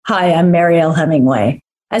Hi, I'm Marielle Hemingway.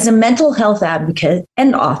 As a mental health advocate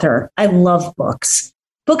and author, I love books.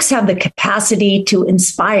 Books have the capacity to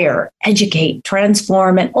inspire, educate,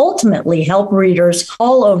 transform, and ultimately help readers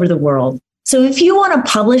all over the world. So if you want to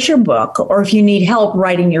publish your book or if you need help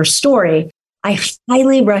writing your story, I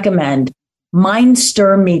highly recommend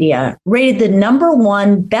Mindstir Media, rated the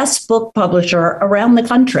 #1 best book publisher around the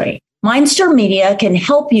country. Mindstir Media can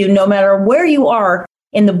help you no matter where you are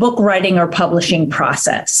in the book writing or publishing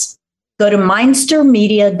process. Go to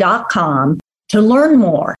mindstirmedia.com to learn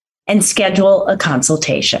more and schedule a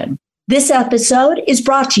consultation. This episode is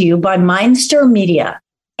brought to you by Mindstir Media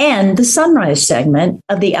and the Sunrise segment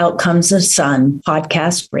of the Outcomes of Sun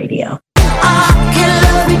podcast radio. I can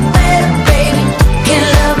love me better, baby. Can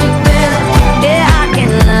love me better. Yeah, I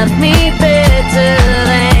can love me better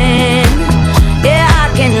than. Yeah,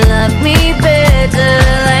 I can love me better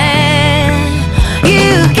than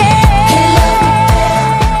you can.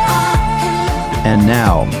 And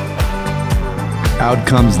now, out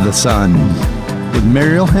comes the sun with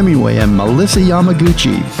Marielle Hemingway and Melissa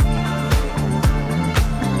Yamaguchi.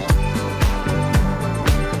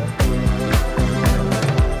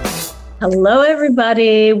 Hello,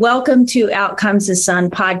 everybody. Welcome to Out Comes the Sun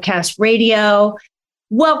podcast radio.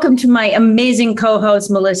 Welcome to my amazing co-host,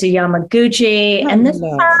 Melissa Yamaguchi. And this is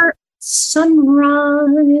our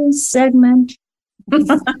Sunrise segment.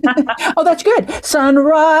 Oh, that's good.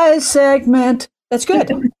 Sunrise segment. That's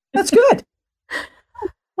good. That's good.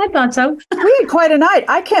 I thought so. We had quite a night.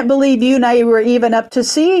 I can't believe you and I were even up to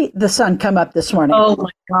see the sun come up this morning. Oh, my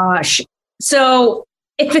gosh. So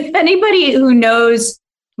if anybody who knows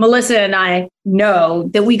Melissa and I know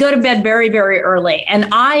that we go to bed very, very early. And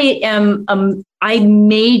I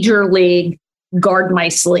major league guard my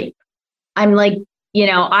sleep. I'm like,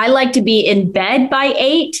 I like to be in bed by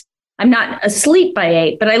 8. I'm not asleep by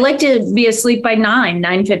 8, but I like to be asleep by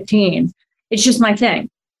 9:15. It's just my thing.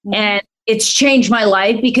 Mm-hmm. And it's changed my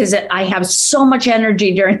life because I have so much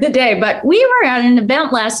energy during the day. But we were at an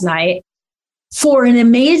event last night for an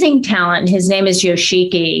amazing talent. His name is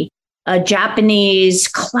Yoshiki, a Japanese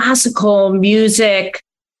classical music,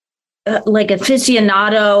 like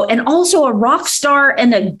aficionado, and also a rock star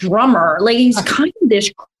and a drummer. Like he's kind of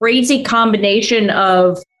this crazy combination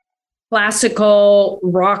of classical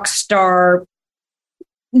rock star,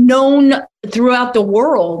 known throughout the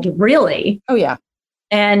world, really. Oh, yeah.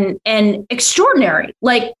 And extraordinary.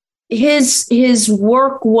 Like his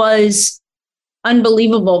work was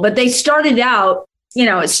unbelievable. But they started out,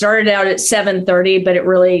 it started out at 7:30, but it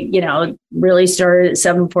really, really started at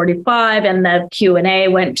 7:45, and the Q&A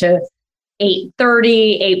went to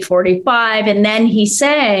 8:30, 8:45, and then he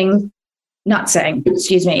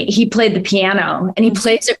played the piano, and he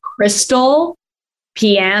plays a crystal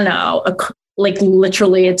piano, like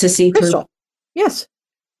literally it's a see-through. Crystal. Yes.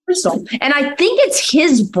 Crystal. And I think it's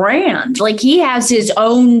his brand. Like he has his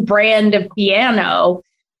own brand of piano.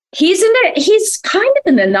 He's kind of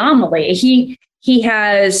an anomaly. He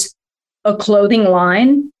has a clothing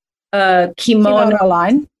line, a kimono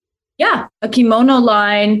line. Yeah, a kimono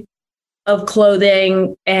line of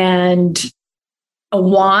clothing and a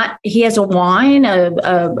wine. He has a wine. He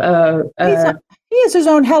has his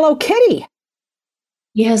own Hello Kitty.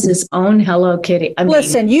 He has his own Hello Kitty.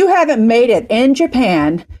 Listen, you haven't made it in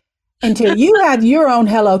Japan until you have your own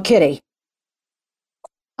Hello Kitty.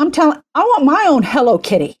 I want my own Hello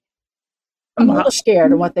Kitty. I'm a little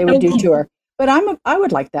scared of what they would do to her, but I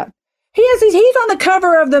would like that. He's on the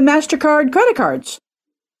cover of the MasterCard credit cards.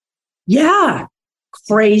 Yeah.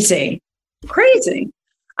 Crazy.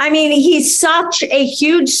 I mean, he's such a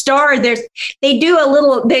huge star. They did a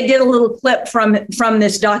little clip from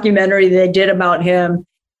this documentary they did about him.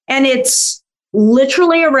 And it's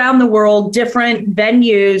literally around the world, different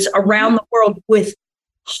venues around the world with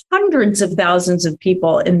hundreds of thousands of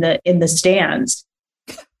people in the stands.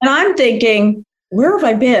 And I'm thinking, where have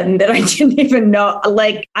I been that I didn't even know?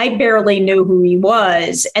 Like, I barely knew who he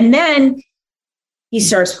was. And then he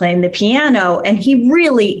starts playing the piano, and he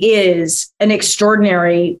really is an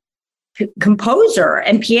extraordinary composer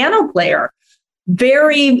and piano player.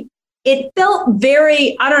 It felt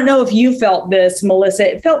very, I don't know if you felt this, Melissa,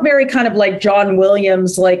 it felt very kind of like John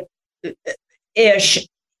Williams, like ish,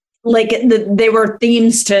 like they were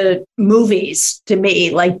themes to movies to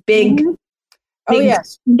me, like big.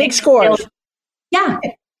 Mm-hmm. Big scores. Yeah.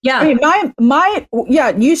 Yeah. I mean,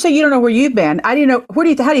 you say you don't know where you've been. I didn't know.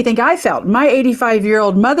 How do you think I felt? My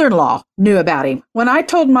 85-year-old mother-in-law knew about him. When I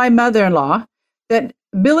told my mother-in-law that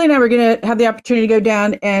Billy and I were going to have the opportunity to go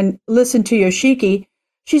down and listen to Yoshiki,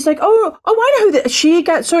 she's like, oh, I know who that. She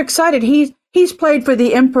got so excited. He's played for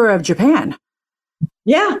the Emperor of Japan.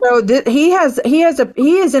 Yeah. So he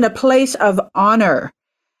is in a place of honor,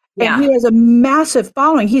 Yeah. and he has a massive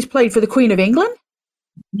following. He's played for the Queen of England.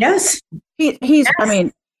 Yes. I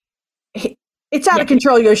mean, it's out of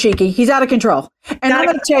control, Yoshiki. He's out of control. And I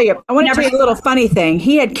want to tell you a little funny thing.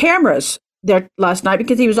 He had cameras there last night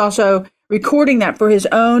because he was also recording that for his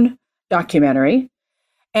own documentary.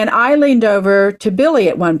 And I leaned over to Billy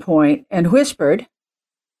at one point and whispered,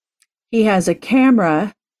 he has a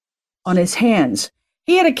camera on his hands.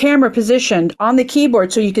 He had a camera positioned on the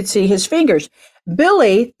keyboard so you could see his fingers.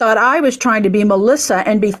 Billy thought I was trying to be Melissa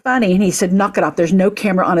and be funny, and he said, knock it off. There's no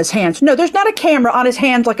camera on his hands. No, there's not a camera on his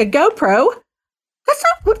hands like a GoPro. That's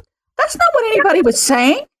not what anybody was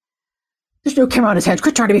saying. There's no camera on his hands.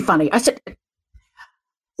 Quit trying to be funny. I said,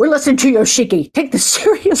 we're listening to Yoshiki. Take this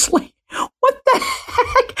seriously. What the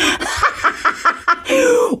heck?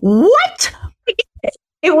 What?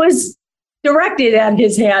 It was directed at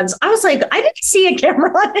his hands. I was like, I didn't see a camera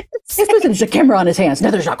on his hands. There's a camera on his hands. No,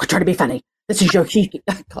 there's not. Quit trying to be funny. This is Yoshiki.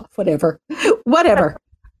 Whatever.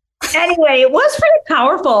 Anyway, it was pretty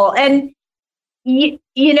powerful. And, you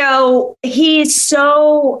know, he's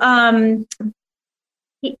so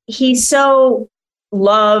he's so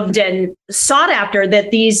loved and sought after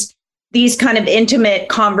that these kind of intimate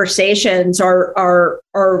conversations are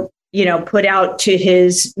you know, put out to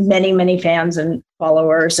his many fans and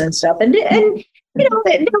followers and stuff. And you know,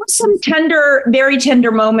 there was some very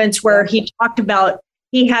tender moments where he talked about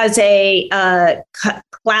he has a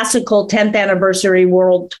classical 10th anniversary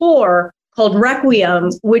world tour called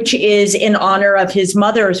Requiem, which is in honor of his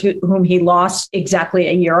mother, whom he lost exactly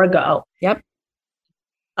a year ago. Yep.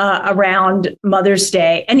 Around Mother's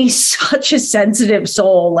Day. And he's such a sensitive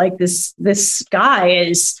soul. Like this guy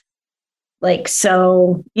is like,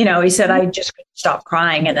 so, you know, he said, I just couldn't stop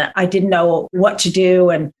crying and I didn't know what to do.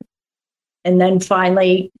 And then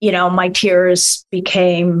finally, you know, my tears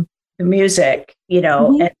became the music, you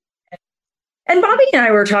know, Mm-hmm. and Bobby and I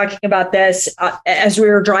were talking about this as we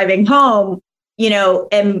were driving home, you know,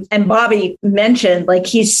 and Bobby mentioned like,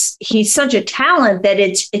 he's such a talent that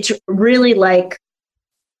it's really like,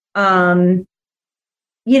 you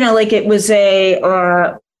know, like it was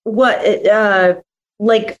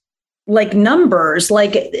like numbers,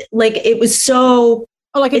 like it was so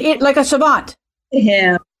like a savant.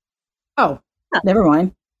 Yeah. Oh, never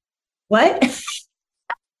mind. What?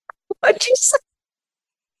 What'd you say?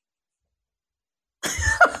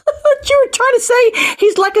 What you were trying to say?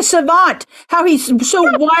 He's like a savant. How he's so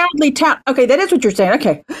wildly talented. Okay, that is what you're saying.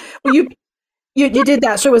 Okay, well you did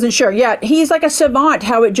that, so I wasn't sure. Yeah, he's like a savant.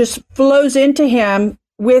 How it just flows into him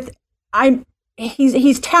with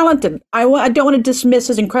he's talented. I don't want to dismiss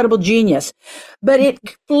his incredible genius, but it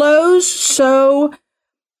flows so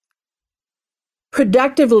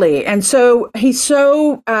productively, and so he's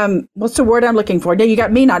so what's the word I'm looking for? Now you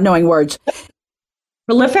got me not knowing words.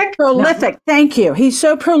 Prolific. No. Thank you. He's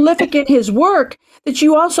so prolific in his work that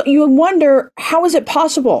you wonder, how is it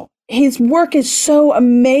possible? His work is so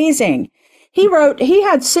amazing. He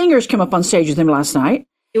had singers come up on stage with him last night,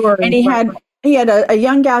 and he had a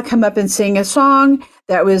young gal come up and sing a song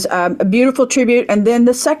that was a beautiful tribute. And then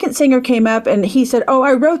the second singer came up and he said, "Oh,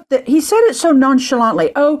 I wrote that." He said it so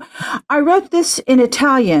nonchalantly. "Oh, I wrote this in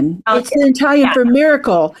Italian. It's in Italian for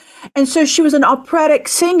miracle." And so she was an operatic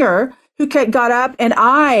singer who got up, and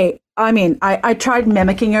I tried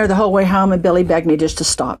mimicking her the whole way home, and Billy begged me just to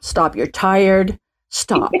stop. Stop. You're tired.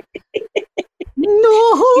 Stop.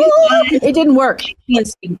 No, it didn't work.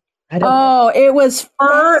 It was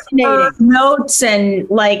fascinating. Notes and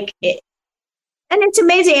like, and it's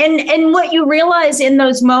amazing. And what you realize in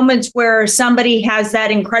those moments where somebody has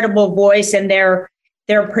that incredible voice and they're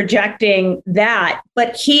projecting that,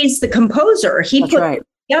 but he's the composer. He put it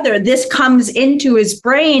together. This comes into his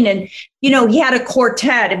brain, and you know, he had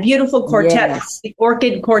a beautiful quartet, the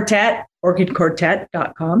Orchid Quartet.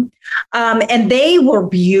 OrchidQuartet.com. And they were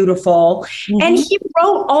beautiful. Mm-hmm. And he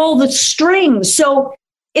wrote all the strings. So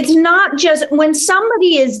it's not just when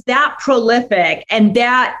somebody is that prolific and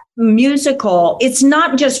that musical, it's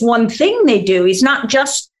not just one thing they do. He's not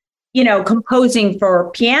just, you know, composing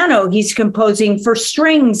for piano. He's composing for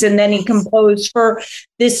strings. And then he composed for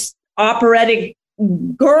this operatic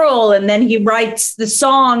girl. And then he writes the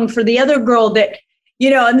song for the other girl that, you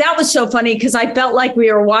know, and that was so funny because I felt like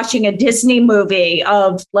we were watching a Disney movie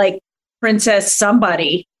of like Princess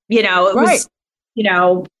somebody, you know, it was, you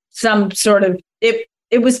know, some sort of, it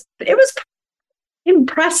was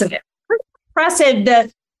impressive,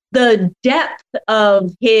 the depth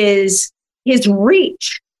of his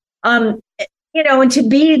reach, you know, and to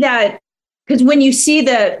be that, because when you see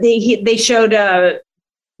they showed a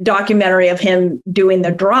documentary of him doing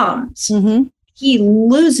the drums, he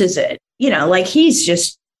loses it, like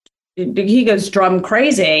he goes drum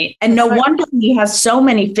crazy. And no wonder he has so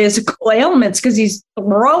many physical ailments, because he's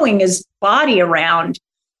throwing his body around.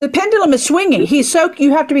 The pendulum is swinging.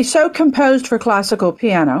 You have to be so composed for classical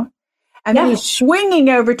piano. And then he's swinging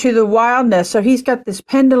over to the wildness. So he's got this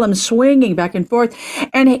pendulum swinging back and forth.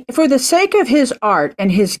 And for the sake of his art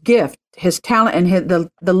and his gift, his talent, and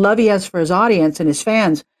the love he has for his audience and his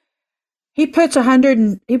fans, he puts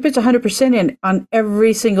 100% in on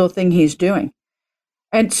every single thing he's doing.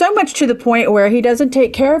 And so much to the point where he doesn't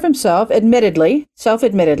take care of himself, self-admittedly,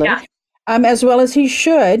 as well as he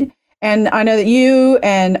should. And I know that you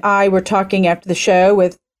and I were talking after the show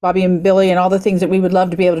with Bobby and Billy and all the things that we would love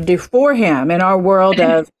to be able to do for him in our world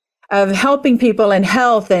of helping people and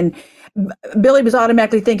health. And Billy was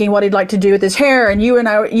automatically thinking what he'd like to do with his hair. And you and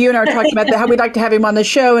I were talking about how we'd like to have him on the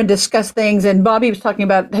show and discuss things. And Bobby was talking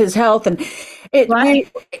about his health. And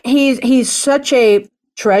he's such a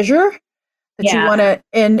treasure that you want to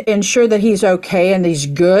ensure that he's okay and he's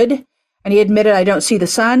good. And he admitted, I don't see the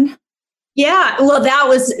sun. Yeah, well, that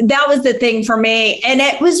was the thing for me. And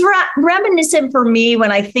it was reminiscent for me when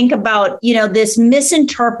I think about, this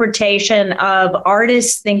misinterpretation of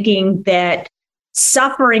artists thinking that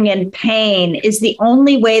suffering and pain is the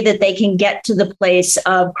only way that they can get to the place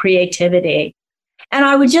of creativity. And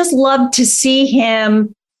I would just love to see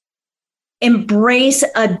him embrace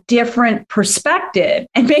a different perspective.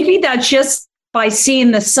 And maybe that's just by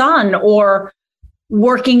seeing the sun or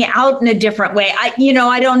working out in a different way. I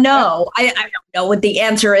don't know. I don't know what the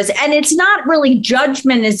answer is. And it's not really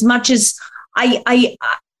judgment as much as I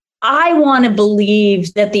want to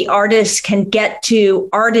believe that the artist can get to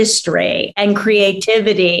artistry and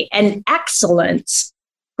creativity and excellence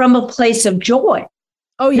from a place of joy.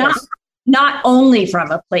 Oh, yes. Not only from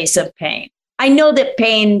a place of pain. I know that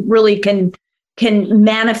pain really can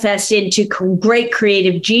manifest into great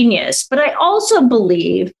creative genius, but I also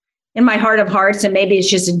believe in my heart of hearts, and maybe it's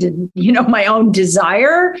just, my own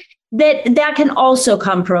desire, that can also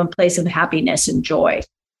come from a place of happiness and joy.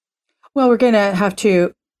 Well, we're going to have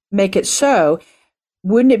to make it so.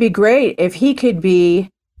 Wouldn't it be great if he could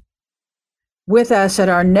be with us at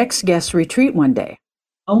our next guest retreat one day?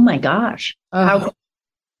 Oh my gosh. Hello.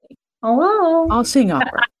 I'll sing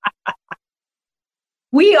opera.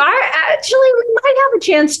 We might have a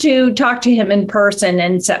chance to talk to him in person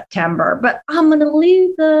in September, but I'm going to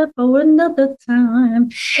leave that for another time.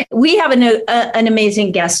 We have an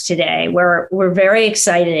amazing guest today. We're very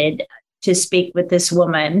excited to speak with this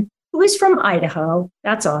woman who is from Idaho.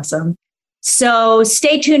 That's awesome. So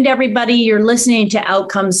stay tuned, everybody. You're listening to Out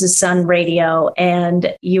Comes the Sun Radio,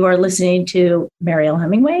 and you are listening to Mariel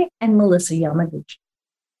Hemingway and Melissa Yamaguchi.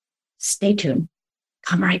 Stay tuned.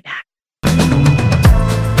 Come right back.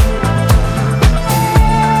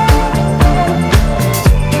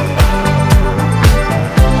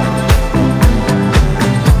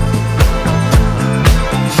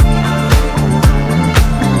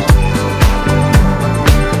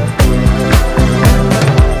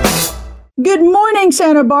 Good morning,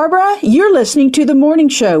 Santa Barbara. You're listening to The Morning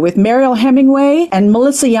Show with Mariel Hemingway and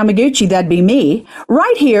Melissa Yamaguchi, that'd be me,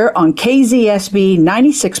 right here on KZSB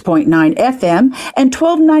 96.9 FM and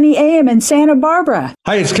 1290 AM in Santa Barbara.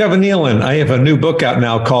 Hi, it's Kevin Nealon. I have a new book out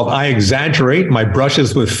now called I Exaggerate, My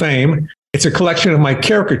Brushes with Fame. It's a collection of my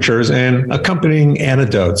caricatures and accompanying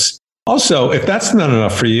anecdotes. Also, if that's not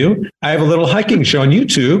enough for you, I have a little hiking show on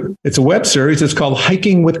YouTube. It's a web series. It's called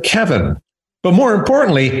Hiking with Kevin. But more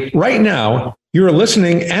importantly, right now, you are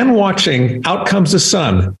listening and watching Out Comes the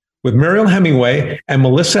Sun with Mariel Hemingway and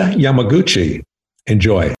Melissa Yamaguchi.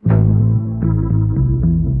 Enjoy.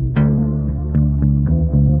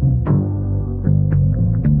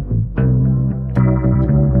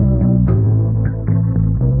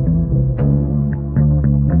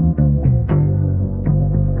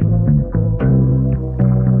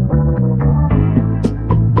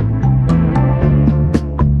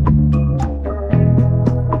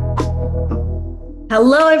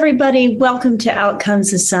 Hello, everybody. Welcome to Out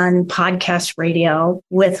Comes the Sun podcast radio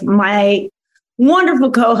with my wonderful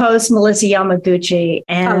co-host, Melissa Yamaguchi.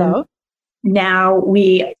 And Hello. Now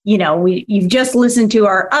you've just listened to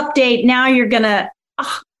our update. Now you're going to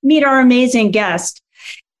meet our amazing guest.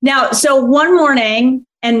 Now, so one morning,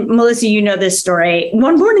 and Melissa, you know this story.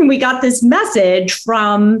 One morning we got this message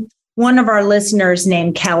from one of our listeners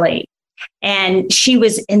named Kelly. And she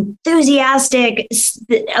was enthusiastic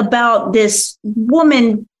about this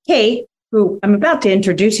woman, Kate, who I'm about to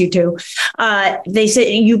introduce you to. They said,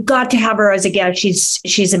 you've got to have her as a guest.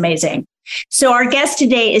 She's amazing. So our guest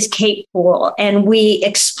today is Kate Poole, and we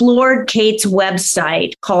explored Kate's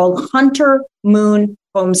website called Hunter Moon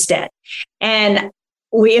Homestead. And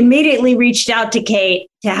we immediately reached out to Kate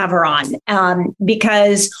to have her on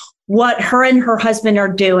because what her and her husband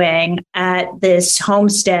are doing at this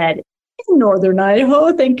homestead in Northern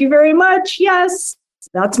Idaho, thank you very much. Yes,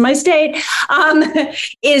 that's my state,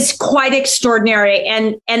 is quite extraordinary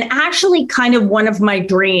and actually kind of one of my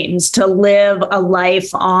dreams, to live a life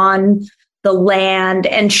on the land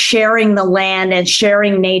and sharing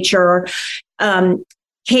nature.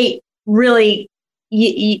 Kate, really,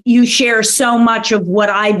 you share so much of what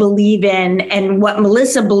I believe in and what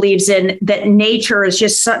Melissa believes in, that nature is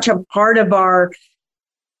just such a part of our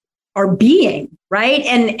being, right?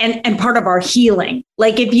 And part of our healing.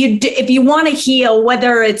 Like if you want to heal,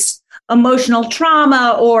 whether it's emotional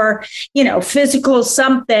trauma or, physical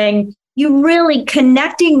something, you really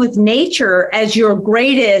connecting with nature as your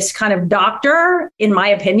greatest kind of doctor, in my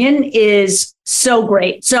opinion, is so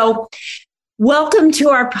great. So welcome to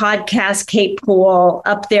our podcast, Kate Poole,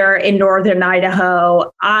 up there in Northern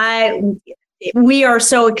Idaho. We are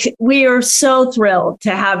so thrilled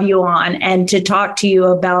to have you on and to talk to you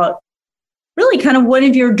about really kind of one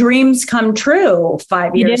of your dreams come true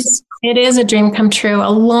 5 years. It is a dream come true, a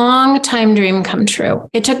long time dream come true.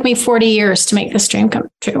 It took me 40 years to make this dream come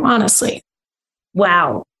true, honestly.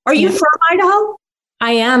 Wow. Are you from Idaho?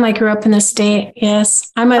 I am. I grew up in the state.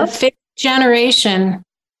 Yes. I'm a fifth generation.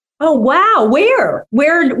 Oh, wow. Where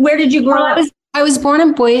did you grow up? I was born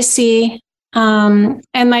in Boise, and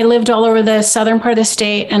I lived all over the southern part of the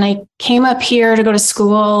state. And I came up here to go to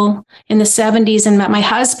school in the 70s and met my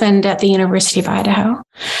husband at the University of Idaho.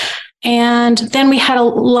 And then we had a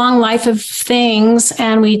long life of things,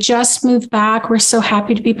 and we just moved back. We're so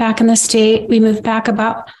happy to be back in the state. We moved back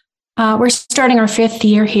we're starting our 5th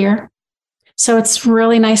year here. So it's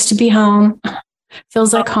really nice to be home.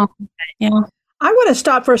 Feels like home. Yeah. I want to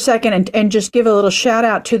stop for a second and just give a little shout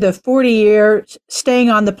out to the 40 years staying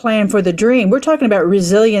on the plan for the dream. We're talking about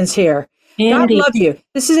resilience here. Indeed. God love you.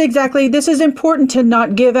 This is important to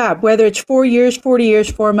not give up, whether it's 4 years, 40 years,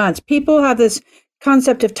 4 months. People have this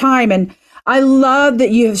concept of time, and I love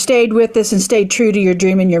that you have stayed with this and stayed true to your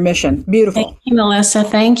dream and your mission. Beautiful. Thank you, Melissa.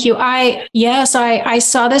 Thank you. I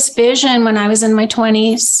saw this vision when I was in my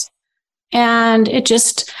 20s, and it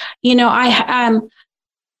just,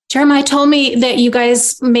 Jeremiah told me that you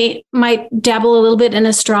guys might dabble a little bit in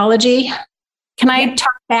astrology. Can I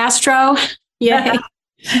talk astro? Yeah.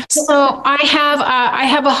 So I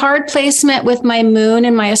have a hard placement with my moon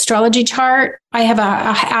in my astrology chart. I have a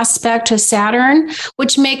aspect to Saturn,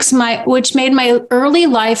 which made my early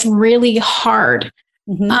life really hard.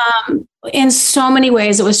 Mm-hmm. In so many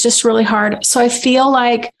ways, it was just really hard. So I feel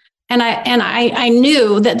like, and I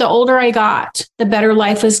knew that the older I got, the better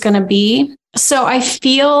life was going to be. So I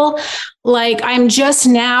feel like I'm just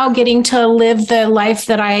now getting to live the life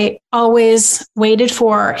that I always waited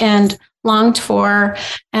for and longed for.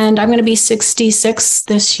 And I'm going to be 66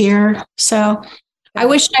 this year. So I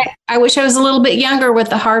wish I was a little bit younger with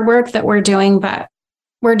the hard work that we're doing, but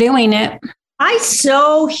we're doing it. I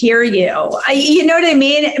so hear you. You know what I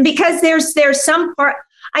mean? Because there's some part,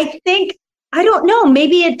 I think, I don't know,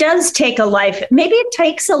 maybe it does take a life. Maybe it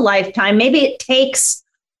takes a lifetime. Maybe it takes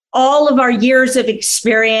all of our years of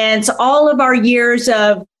experience, all of our years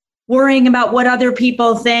of worrying about what other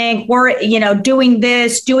people think, we're, doing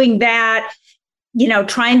this, doing that,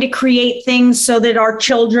 trying to create things so that our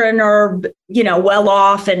children are, well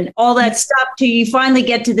off and all that stuff, till you finally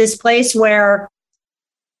get to this place where,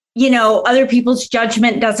 other people's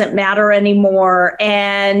judgment doesn't matter anymore.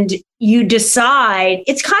 And you decide,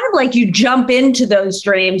 it's kind of like you jump into those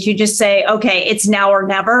dreams. You just say, okay, it's now or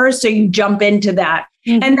never. So you jump into that.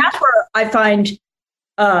 Mm-hmm. And that's where I find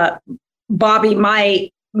Bobby, my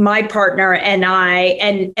partner, and I,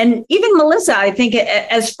 and even Melissa, I think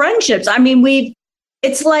as friendships, I mean,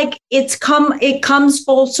 it comes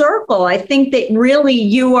full circle. I think that really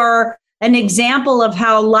you are an example of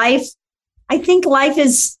how life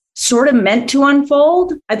is sort of meant to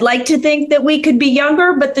unfold. I'd like to think that we could be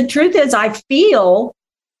younger, but the truth is I'm 61.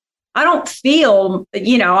 I don't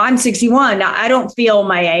feel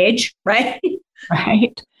my age, right?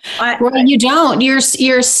 Right. Well, you don't.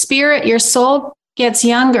 Your spirit, your soul gets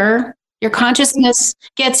younger. Your consciousness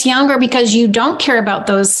gets younger because you don't care about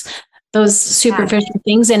those superficial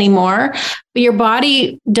things anymore. But your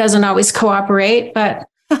body doesn't always cooperate. But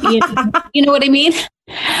you know what I mean?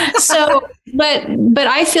 So, but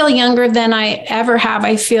I feel younger than I ever have.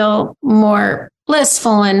 I feel more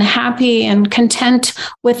blissful and happy and content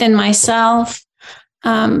within myself.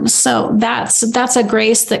 So that's a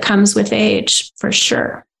grace that comes with age, for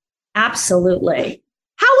sure. Absolutely.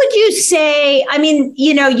 How would you say, I mean,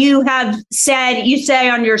 you say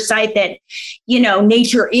on your site that,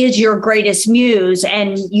 nature is your greatest muse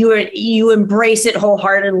and you embrace it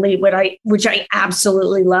wholeheartedly, which I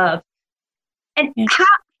absolutely love. And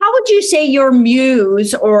how would you say your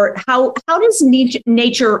muse, or how does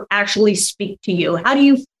nature actually speak to you? How do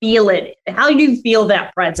you feel it? How do you feel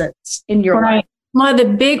that presence in your life? One of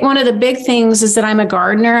the big things is that I'm a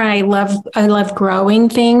gardener. I love growing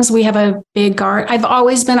things. We have a big garden.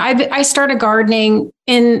 I started gardening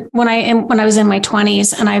when I was in my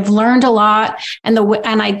 20s, and I've learned a lot, and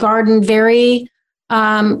I garden very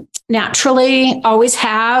naturally, always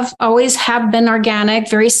have been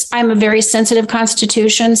organic. I'm a very sensitive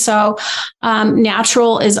constitution. So,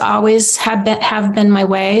 natural is always have been my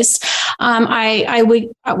ways.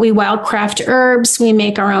 We wildcraft herbs. We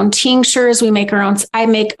make our own tinctures. I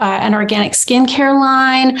make an organic skincare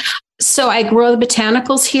line. So I grow the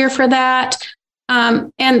botanicals here for that.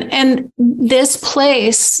 And this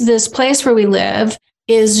place where we live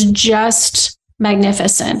is just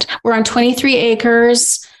magnificent. We're on 23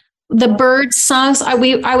 acres. The bird songs. I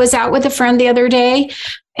was out with a friend the other day,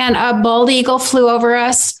 and a bald eagle flew over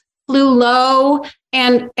us, flew low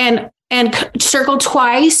and circled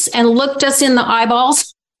twice and looked us in the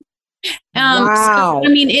eyeballs. Wow. So,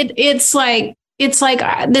 I mean, it's like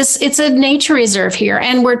this. It's a nature reserve here,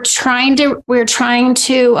 and we're sandwiched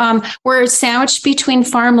between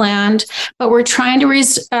farmland, but we're trying to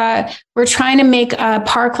make a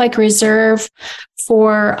park-like reserve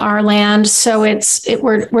for our land. So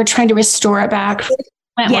we're trying to restore it back.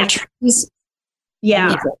 Plant more trees.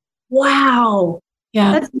 Yeah. Wow.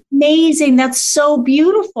 Yeah. That's amazing. That's so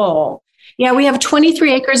beautiful. Yeah, we have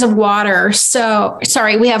 23 acres of water.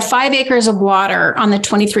 We have 5 acres of water on the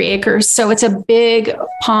 23 acres. So it's a big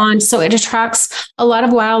pond. So it attracts a lot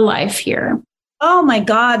of wildlife here. Oh my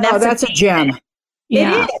God. That's a gem.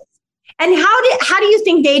 Yeah. It is. And how do you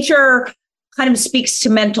think nature kind of speaks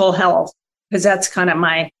to mental health? Because that's kind of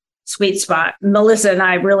my sweet spot. Melissa and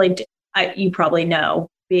I you probably know,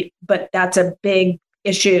 but that's a big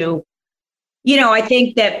issue. I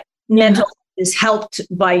think that mental health is helped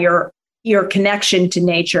by your connection to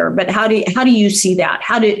nature, but how do you see that?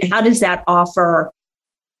 How does that offer,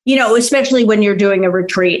 especially when you're doing a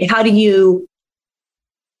retreat, I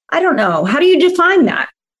don't know, how do you define that?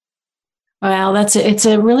 Well, it's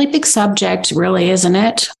a really big subject, really, isn't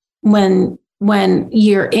it? When I'm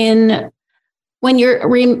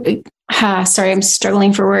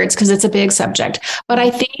struggling for words because it's a big subject, but I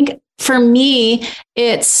think for me,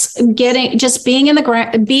 it's being in the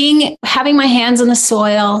ground, having my hands in the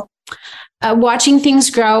soil, watching things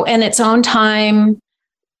grow in its own time,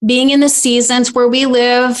 being in the seasons where we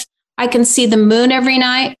live. I can see the moon every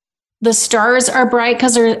night. The stars are bright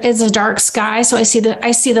because there is a dark sky. So I see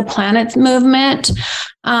the planet movement.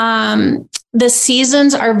 The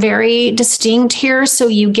seasons are very distinct here. So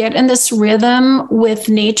you get in this rhythm with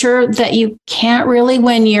nature that you can't really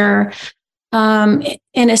when you're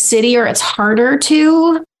in a city, or it's harder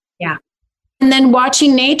to. Yeah. And then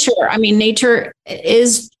watching nature. I mean, nature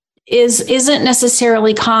isn't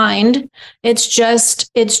necessarily kind. It's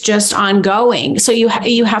just ongoing. So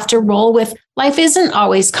you have to roll with life. Isn't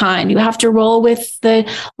always kind. You have to roll with the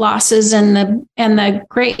losses and the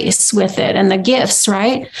grace with it and the gifts,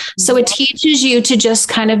 right? Mm-hmm. So it teaches you to just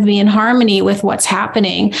kind of be in harmony with what's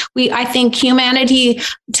happening. I think humanity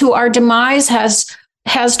to our demise has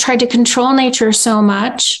tried to control nature so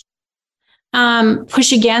much,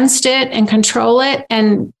 push against it and control it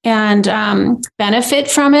and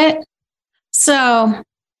benefit from it. So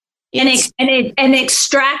and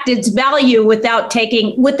extract its value without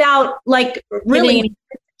really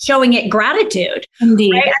showing it gratitude.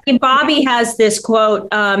 Indeed. Right? I mean, Bobby has this quote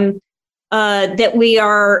that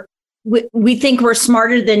we think we're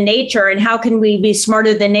smarter than nature, and how can we be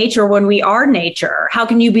smarter than nature when we are nature? How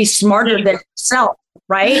can you be smarter than yourself?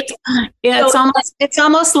 Right? Yeah, it's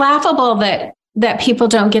almost laughable that people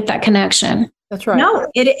don't get that connection. That's right. No,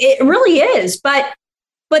 it really is. But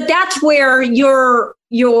that's where your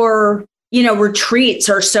retreats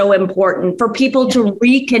are so important for people to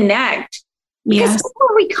reconnect. Because that's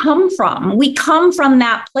where we come from. We come from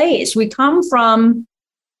that place. We come from,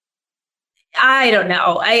 I don't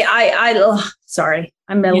know. Sorry.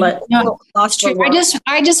 I'm lost.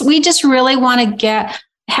 We just really want to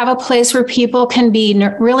have a place where people can be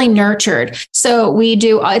really nurtured. So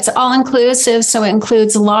it's all inclusive. So it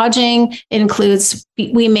includes lodging. It includes,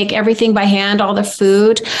 we make everything by hand, all the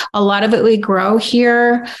food. A lot of it we grow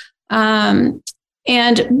here. And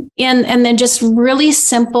then just really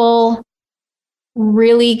simple,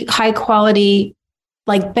 really high quality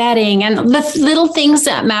like bedding and the little things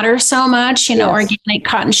that matter so much, you know, organic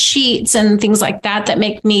cotton sheets and things like that, that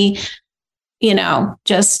make me, you know,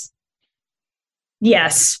 just be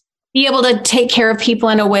able to take care of people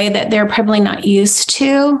in a way that they're probably not used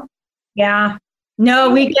to. Yeah. No,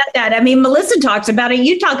 we get that. I mean, Melissa talks about it.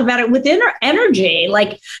 You talk about it with energy,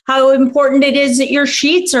 like how important it is that your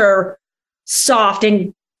sheets are soft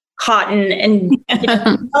and cotton and you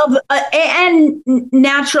know, and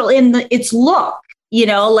natural in its look. You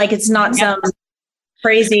know, like it's not some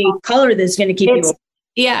crazy color that's going to keep you.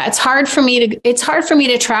 Yeah, it's hard for me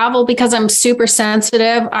to travel because I'm super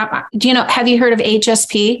sensitive. Do you know? Have you heard of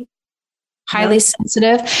HSP? Highly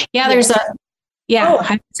sensitive. Yeah, there's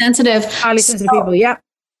highly sensitive people. Yeah.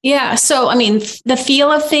 Yeah. So, I mean, the feel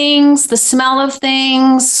of things, the smell of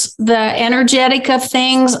things, the energetic of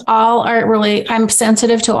things, all are really, I'm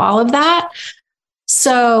sensitive to all of that.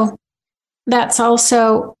 So that's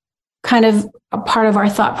also kind of a part of our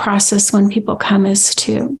thought process when people come, is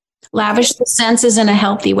to lavish the senses in a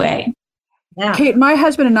healthy way. Yeah. Kate, my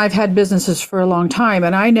husband and I have had businesses for a long time,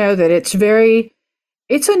 and I know that it's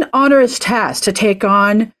an onerous task to take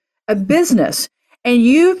on a business. And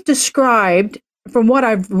you've described, from what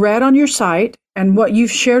I've read on your site and what you've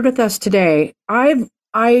shared with us today, from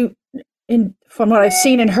what I've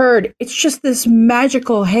seen and heard, it's just this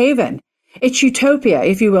magical haven. It's utopia,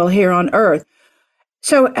 if you will, here on Earth.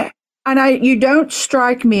 So, you don't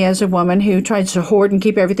strike me as a woman who tries to hoard and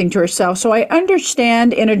keep everything to herself. So I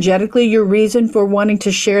understand energetically your reason for wanting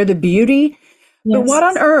to share the beauty. Yes. But what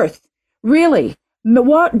on earth, really,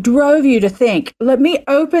 what drove you to think, let me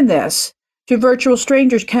open this to virtual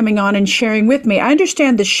strangers coming on and sharing with me? I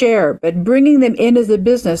understand the share, but bringing them into the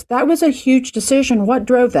business, that was a huge decision. What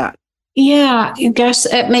drove that? Yeah, I guess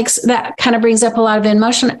that kind of brings up a lot of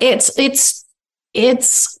emotion. I'm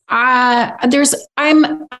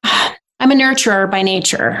a nurturer by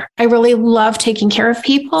nature. I really love taking care of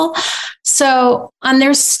people. So, and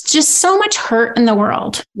there's just so much hurt in the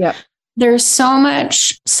world. Yeah. There's so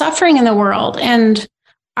much suffering in the world. And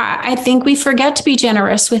I think we forget to be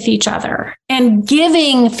generous with each other, and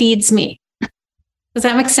giving feeds me. Does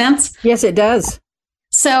that make sense? Yes, it does.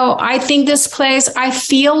 So I think this place, I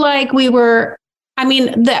feel like I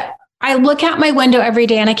look out my window every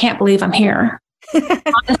day and I can't believe I'm here.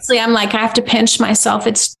 Honestly, I'm like, I have to pinch myself.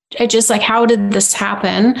 It's just like, how did this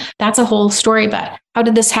happen? That's a whole story, but how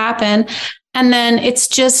did this happen? And then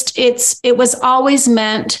it was always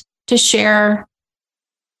meant to share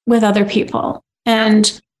with other people.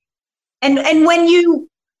 And when you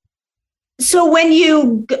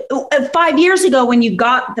 5 years ago, when you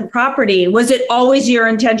got the property, was it always your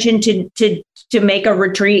intention to make a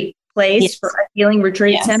retreat place for a healing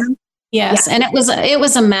retreat center? Yes. Yeah. And it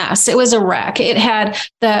was a mess. It was a wreck. It had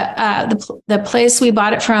the place we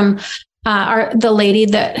bought it from, the lady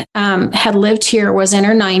that had lived here was in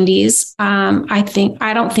her 90s.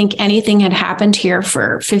 I don't think anything had happened here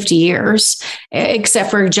for 50 years,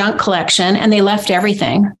 except for a junk collection, and they left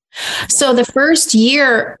everything. So the first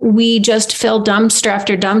year we just filled dumpster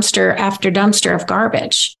after dumpster after dumpster of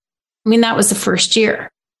garbage. I mean, that was the first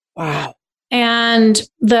year. Wow. And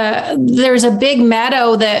there's a big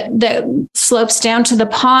meadow that slopes down to the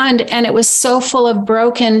pond, and it was so full of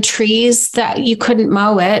broken trees that you couldn't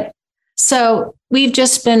mow it. So we've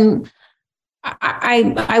just been,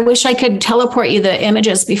 I wish I could teleport you the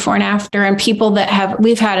images before and after, and people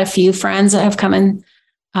we've had a few friends that have come and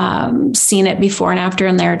seen it before and after,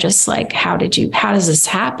 and they're just like, how does this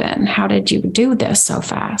happen? How did you do this so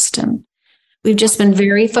fast? And we've just been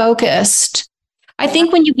very focused. I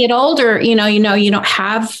think when you get older, you don't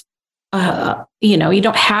have, you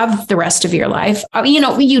don't have the rest of your life.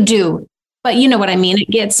 You do, but you know what I mean?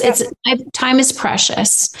 Time is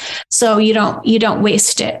precious. So you don't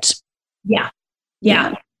waste it. Yeah.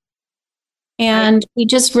 Yeah. And we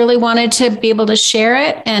just really wanted to be able to share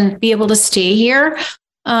it and be able to stay here,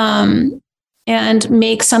 and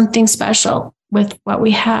make something special with what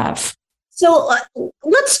we have. So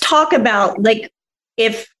let's talk about, like,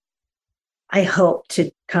 if I hope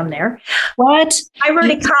to come there. What? I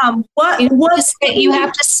already come. You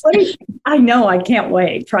have to. I know. I can't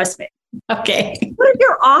wait. Trust me. Okay. What are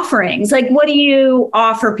your offerings? Like, what do you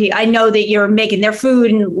offer people? I know that you're making their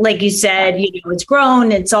food, and like you said, it's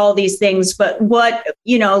grown. It's all these things. But what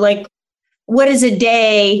is a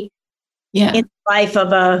day in the life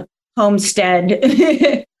of a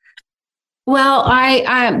homestead? Well,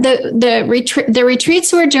 the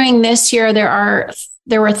retreats we're doing this year,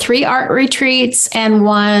 there were 3 art retreats and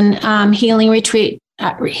 1 healing retreat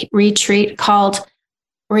called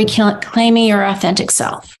Reclaiming Your Authentic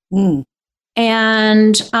Self. Mm.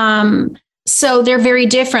 And so they're very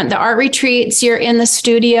different. The art retreats, you're in the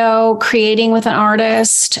studio creating with an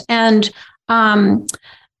artist. And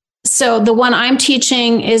so the one I'm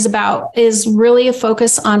teaching is really a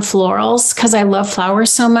focus on florals because I love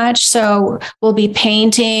flowers so much. So we'll be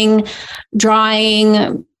painting,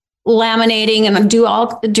 drawing, laminating, and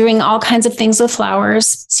doing all kinds of things with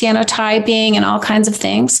flowers, cyanotyping and all kinds of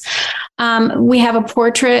things. We have a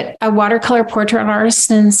watercolor portrait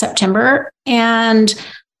artist in September. And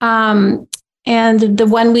the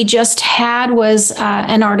one we just had was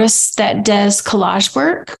an artist that does collage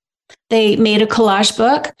work. They made a collage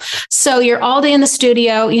book. So you're all day in the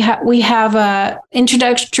studio. We have a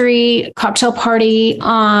introductory cocktail party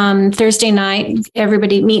on Thursday night.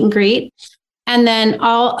 Everybody meet and greet, and then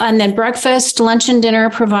breakfast, lunch, and dinner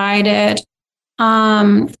provided.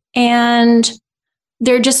 And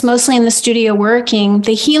they're just mostly in the studio working.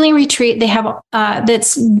 The healing retreat they have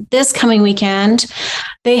that's this coming weekend.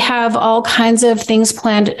 They have all kinds of things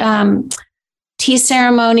planned: tea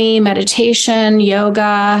ceremony, meditation,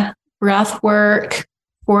 yoga, breath work,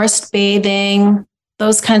 forest bathing,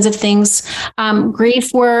 those kinds of things,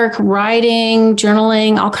 grief work, writing,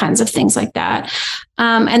 journaling, all kinds of things like that.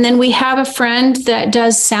 And then we have a friend that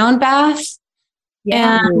does sound bath.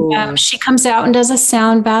 Yeah. And she comes out and does a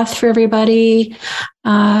sound bath for everybody.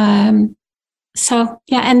 So,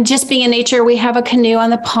 yeah. And just being in nature, we have a canoe on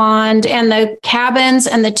the pond, and the cabins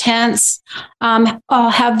and the tents all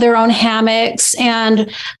have their own hammocks, and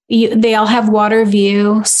they all have water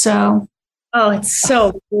view. So, oh, it's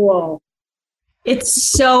so cool. It's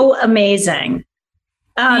so amazing.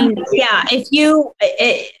 Yeah. If you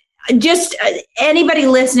anybody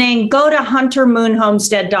listening, go to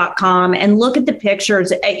huntermoonhomestead.com and look at the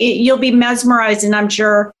pictures. You'll be mesmerized. And I'm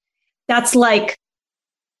sure that's like,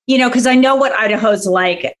 because I know what Idaho's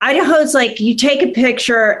like. Idaho's like, you take a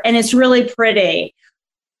picture and it's really pretty,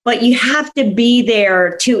 but you have to be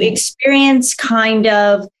there to experience kind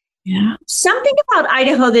of something about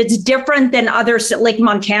Idaho that's different than others. Like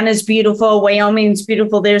Montana's beautiful, Wyoming's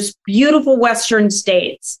beautiful. There's beautiful Western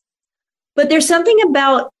states. But there's something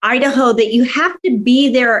about Idaho that you have to be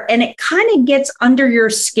there, and it kind of gets under your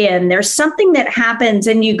skin. There's something that happens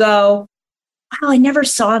and you go, wow, I never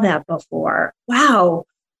saw that before. Wow.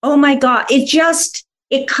 Oh my God.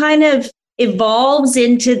 It kind of evolves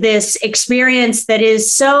into this experience that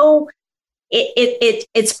is so,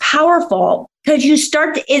 it's powerful because you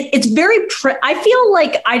start to, it's very, I feel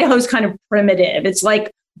like Idaho's kind of primitive. It's like,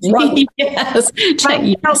 yes.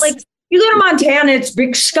 Like, you go to Montana, it's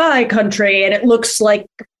big sky country, and it looks like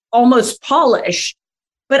almost polished.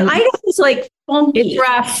 But Idaho's like funky. It's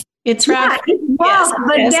rough. It's rough. Yeah, it's rough,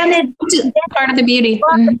 but then it's part of the beauty.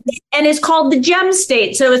 And it's called the gem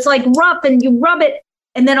state. So it's like rough, and you rub it,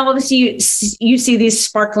 and then all of a sudden you see these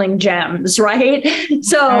sparkling gems, right?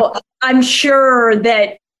 So I'm sure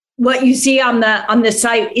that what you see on the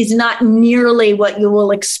site is not nearly what you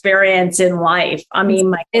will experience in life. I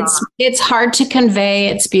mean, it's hard to convey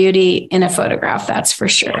its beauty in a photograph. That's for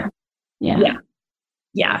sure. Yeah.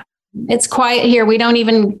 It's quiet here. We aren't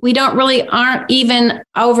even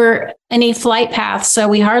over any flight paths. So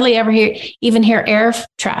we hardly ever hear air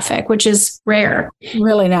traffic, which is rare.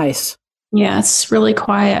 Really nice. Yeah. It's really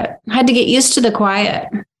quiet. I had to get used to the quiet.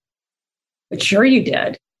 But sure you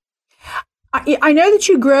did. I know that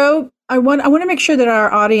you grow. I want to make sure that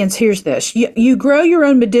our audience hears this. You grow your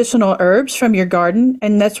own medicinal herbs from your garden,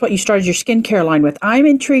 and that's what you started your skincare line with. I'm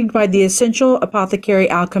intrigued by the Essential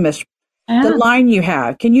Apothecary Alchemist, the line you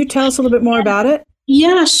have. Can you tell us a little bit more about it?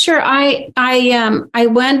 Yeah, sure. I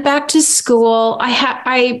went back to school.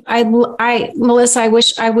 Melissa, I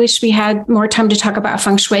wish we had more time to talk about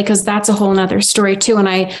feng shui, because that's a whole nother story too. And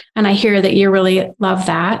I hear that you really love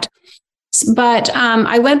that. But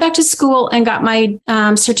I went back to school and got my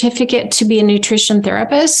certificate to be a nutrition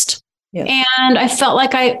therapist. Yes. And I felt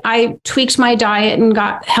like I tweaked my diet and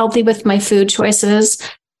got healthy with my food choices.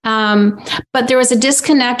 But there was a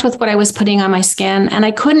disconnect with what I was putting on my skin, and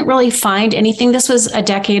I couldn't really find anything. This was a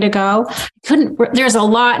decade ago. There's a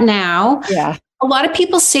lot now. Yeah. A lot of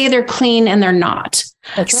people say they're clean and they're not.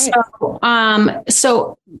 That's right.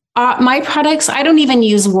 So my products, I don't even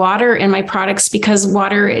use water in my products, because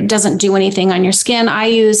water, it doesn't do anything on your skin.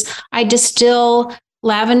 I distill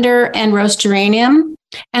lavender and rose geranium,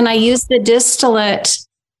 and I use the distillate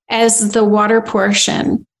as the water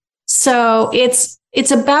portion. So it's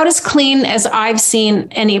about as clean as I've seen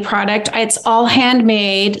any product. It's all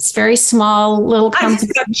handmade. It's very small, little company.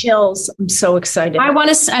 I've got chills. I'm so excited. I want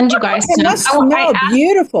to send you guys some. It must smell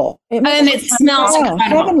beautiful. It smells incredible.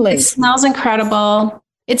 Heavenly. It smells incredible.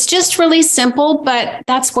 It's just really simple, but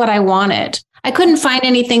that's what I wanted. I couldn't find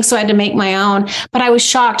anything, so I had to make my own. But I was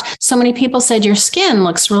shocked. So many people said, your skin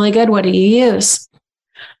looks really good. What do you use?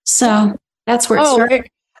 So that's where it started.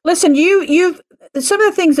 Listen, you've some of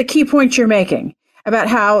the things, the key points you're making about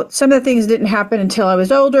how some of the things didn't happen until I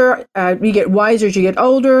was older. You get wiser as you get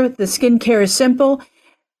older. The skincare is simple.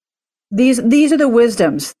 These are the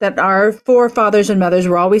wisdoms that our forefathers and mothers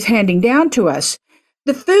were always handing down to us.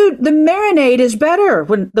 The food, the marinade is better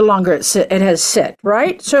when the longer it has sit,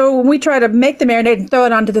 right? So when we try to make the marinade and throw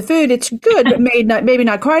it onto the food, it's good, but maybe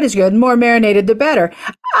not quite as good. More marinated, the better.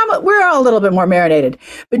 We're all a little bit more marinated.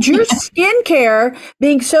 But your skincare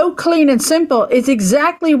being so clean and simple is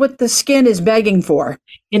exactly what the skin is begging for.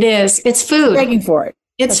 It is. It's food. Begging for it.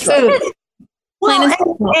 It's food. Right. Well,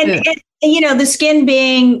 and the skin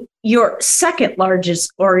being your second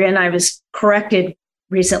largest organ, I was corrected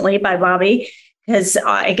recently by Bobby, because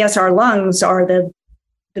I guess our lungs are the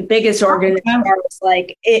biggest organ.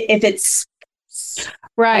 Like if it's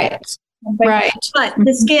right. But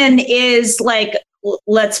the skin is like,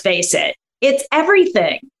 let's face it, it's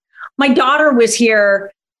everything. My daughter was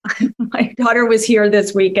here. My daughter was here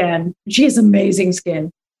this weekend. She has amazing skin.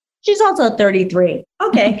 She's also 33.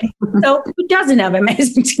 Okay. So who doesn't have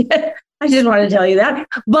amazing skin? I just want to tell you that.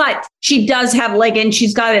 But she does have and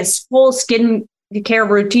she's got a full skin care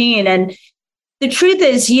routine. And the truth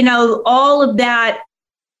is, all of that,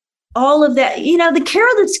 the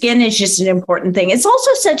care of the skin is just an important thing. It's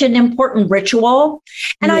also such an important ritual.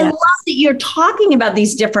 And I love that you're talking about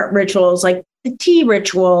these different rituals, like the tea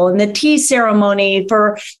ritual and the tea ceremony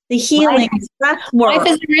for the healing. Life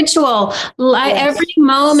is a ritual. Every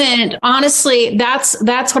moment, honestly, that's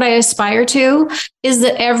what I aspire to, is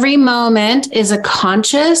that every moment is a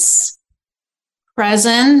conscious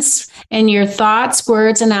presence in your thoughts,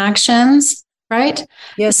 words, and actions. Right?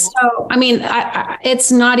 Yes. So, it's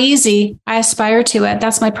not easy. I aspire to it.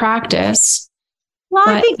 That's my practice. Well,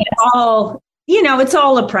 I think it's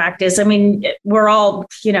all a practice. I mean, we're all,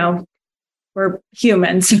 we're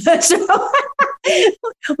humans. So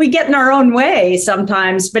we get in our own way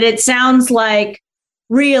sometimes, but it sounds like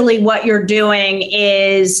really what you're doing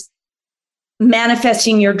is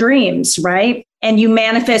manifesting your dreams, right? And you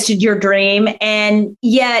manifested your dream. And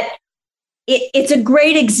yet it's a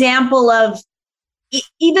great example of,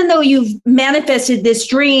 even though you've manifested this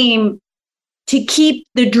dream, to keep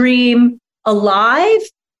the dream alive,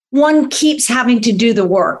 one keeps having to do the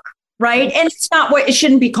work, right? And it's not it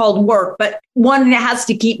shouldn't be called work, but one has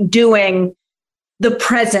to keep doing the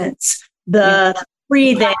presence, the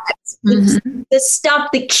breathing, the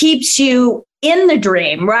stuff that keeps you in the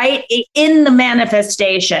dream, right? In the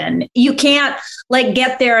manifestation. You can't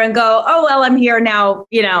get there and go, oh, well, I'm here now,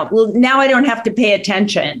 now I don't have to pay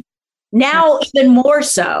attention. Now, even more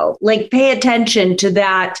so, pay attention to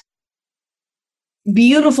that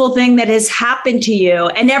beautiful thing that has happened to you.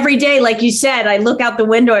 And every day, like you said, I look out the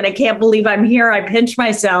window and I can't believe I'm here. I pinch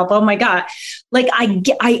myself. Oh my God.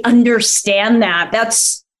 I understand that.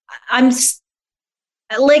 It's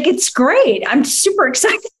great. I'm super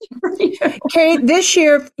excited for you. Kate, this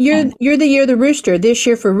year, you're the year of the rooster. This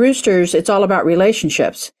year for roosters, it's all about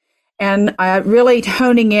relationships. And really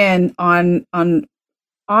honing in on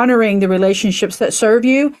honoring the relationships that serve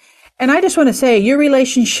you. And I just want to say, your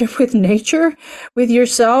relationship with nature, with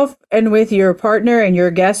yourself, and with your partner and your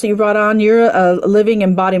guests that you brought on, you're a living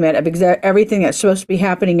embodiment of everything that's supposed to be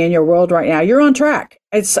happening in your world right now. You're on track.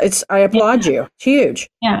 I applaud you. It's huge.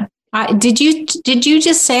 Yeah. Did you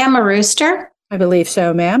just say I'm a rooster? I believe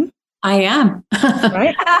so, ma'am. I am.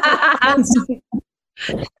 Right?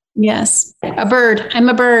 Yes. A bird. I'm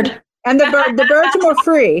a bird. And the birds are more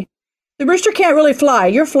free. The rooster can't really fly.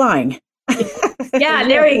 You're flying. Yeah,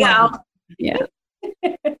 there you go. Yeah.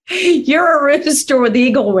 You're a rooster with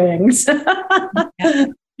eagle wings. There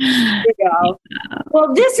you go.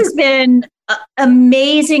 Well, this has been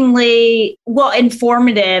amazingly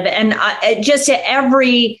informative. And just to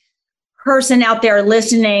every person out there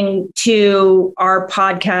listening to our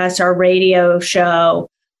podcast, our radio show,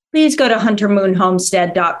 please go to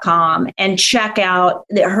huntermoonhomestead.com and check out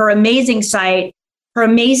her amazing site, her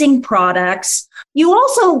amazing products. You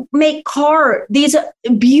also make these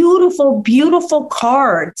beautiful, beautiful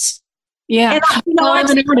cards. Yeah. And, I'm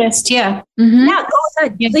an artist. Yeah. Mm-hmm. Yeah. Go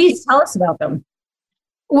ahead. Please tell us about them.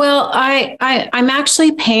 Well, I'm actually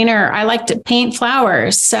a painter. I like to paint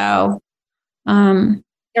flowers. So,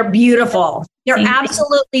 they're beautiful. They're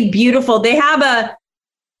absolutely beautiful. They have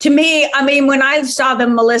to me, when I saw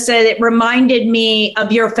them, Melissa, it reminded me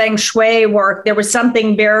of your feng shui work. There was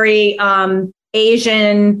something very,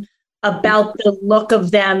 Asian about the look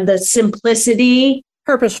of them, the simplicity.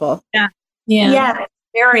 Purposeful. Yeah.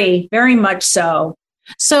 Very, very much so.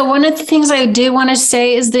 So one of the things I do want to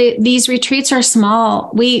say is that these retreats are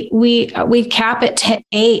small. We cap it to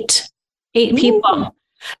eight people.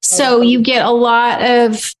 So you get a lot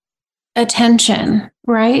of attention,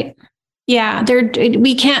 right? Yeah,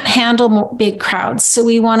 we can't handle more big crowds, so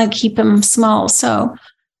we want to keep them small. So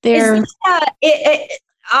they're.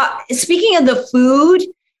 Speaking of the food,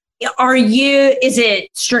 is it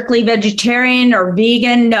strictly vegetarian or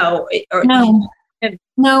vegan? No.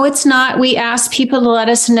 No, it's not. We ask people to let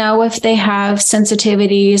us know if they have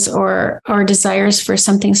sensitivities or desires for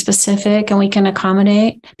something specific, and we can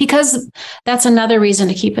accommodate, because that's another reason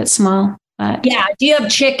to keep it small. But yeah, do you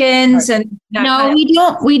have chickens? And no, we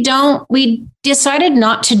don't. We don't. We decided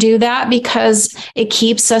not to do that because it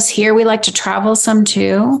keeps us here. We like to travel some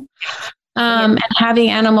too. And having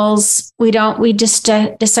animals, we just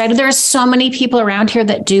decided there are so many people around here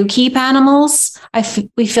that do keep animals.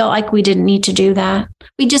 We feel like we didn't need to do that.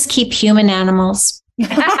 We just keep human animals.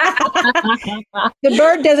 The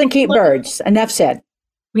bird doesn't keep birds. Enough said.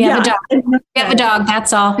 We have a dog. We have a dog.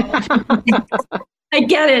 That's all. I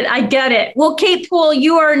get it. Well, Kate Poole,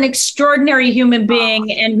 you are an extraordinary human being,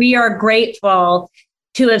 and we are grateful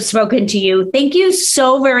to have spoken to you. Thank you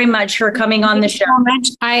so very much for coming on the show.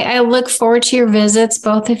 I look forward to your visits,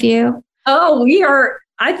 both of you. Oh, we are.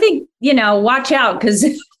 I think, watch out, because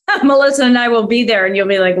Melissa and I will be there, and you'll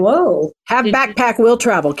be like, whoa. Have backpack, will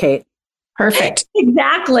travel, Kate. Perfect.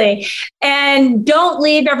 Exactly. And don't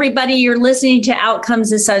leave, everybody. You're listening to Outcomes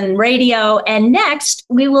the Sun Radio. And next,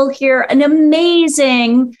 we will hear an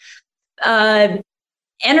amazing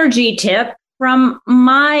energy tip from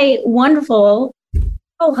my wonderful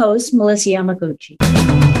co-host, Melissa Yamaguchi.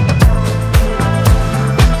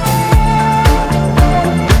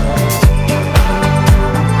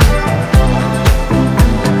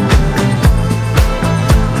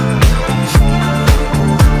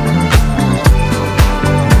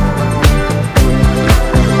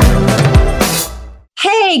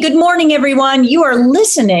 Hey, good morning, everyone. You are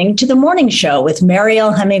listening to The Morning Show with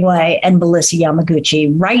Mariel Hemingway and Melissa Yamaguchi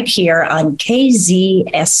right here on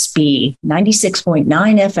KZSB 96.9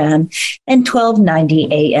 FM and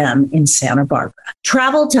 1290 AM in Santa Barbara.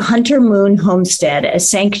 Travel to Hunter Moon Homestead, a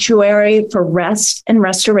sanctuary for rest and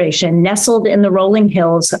restoration nestled in the rolling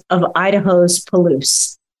hills of Idaho's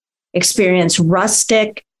Palouse. Experience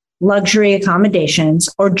rustic, luxury accommodations,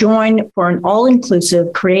 or join for an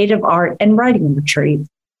all-inclusive creative art and writing retreat.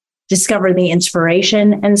 Discover the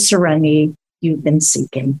inspiration and serenity you've been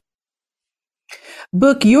seeking.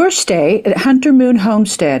 Book your stay at Hunter Moon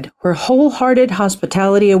Homestead, where wholehearted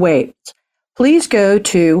hospitality awaits. Please go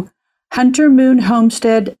to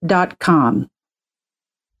huntermoonhomestead.com.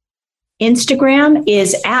 Instagram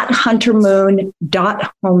is at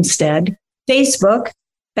huntermoon.homestead. Facebook,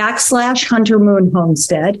 /Hunter Moon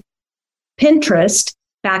Homestead. Pinterest,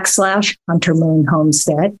 /Hunter Moon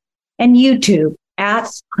Homestead. And YouTube, at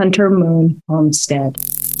Hunter Moon Homestead.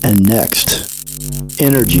 And next,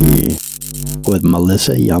 Energy with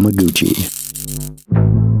Melissa Yamaguchi.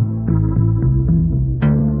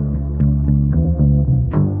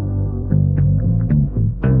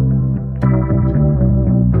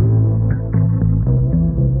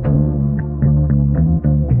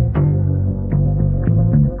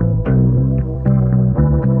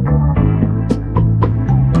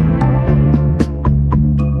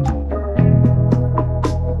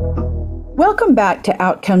 Welcome back to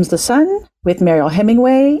Out Comes the Sun with Mariel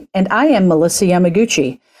Hemingway, and I am Melissa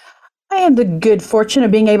Yamaguchi. I have the good fortune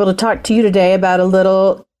of being able to talk to you today about a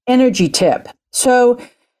little energy tip. So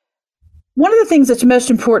one of the things that's most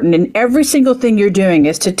important in every single thing you're doing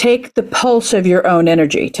is to take the pulse of your own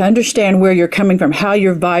energy, to understand where you're coming from, how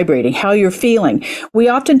you're vibrating, how you're feeling. We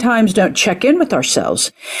oftentimes don't check in with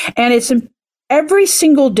ourselves. And it's every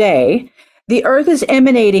single day, the earth is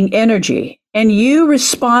emanating energy, and you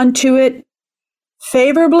respond to it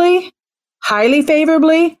favorably, highly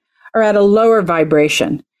favorably, or at a lower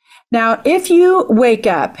vibration. Now, if you wake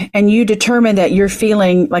up and you determine that you're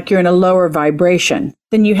feeling like you're in a lower vibration,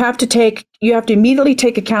 then you have to immediately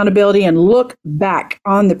take accountability and look back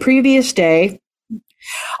on the previous day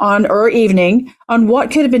or evening on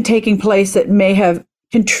what could have been taking place that may have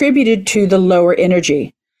contributed to the lower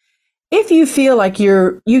energy. If you feel like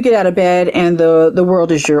you get out of bed and the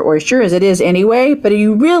world is your oyster, as it is anyway, but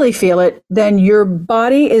you really feel it, then your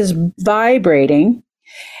body is vibrating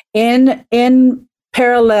in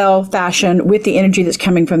parallel fashion with the energy that's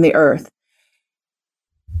coming from the earth.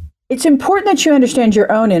 It's important that you understand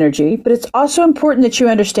your own energy, but it's also important that you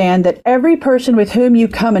understand that every person with whom you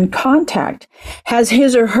come in contact has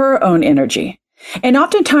his or her own energy. And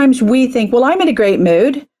oftentimes we think, well, I'm in a great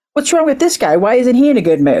mood. What's wrong with this guy? Why isn't he in a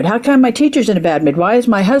good mood? How come my teacher's in a bad mood? Why is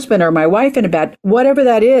my husband or my wife in a bad, whatever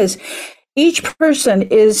that is? Each person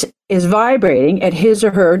is vibrating at his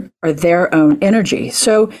or her or their own energy.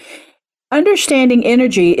 So understanding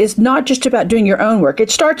energy is not just about doing your own work.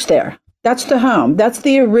 It starts there. That's the home. That's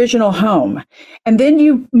the original home. And then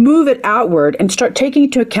you move it outward and start taking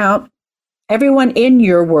into account everyone in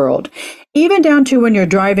your world, even down to when you're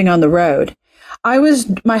driving on the road.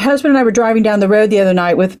 My husband and I were driving down the road the other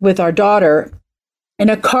night with our daughter, and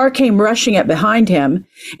a car came rushing up behind him.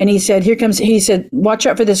 And he said, he said, watch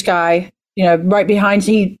out for this guy, right behind.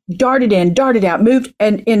 He darted in, darted out, moved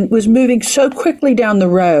and was moving so quickly down the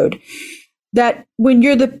road that when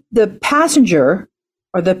you're the passenger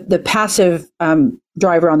or the passive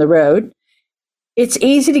driver on the road, it's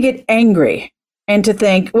easy to get angry and to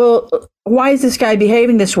think, well, why is this guy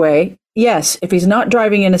behaving this way? Yes, if he's not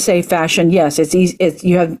driving in a safe fashion, yes, it's easy.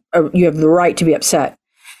 You have the right to be upset.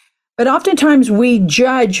 But oftentimes we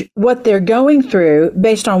judge what they're going through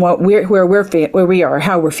based on where we are,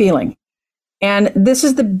 how we're feeling. And this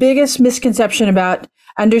is the biggest misconception about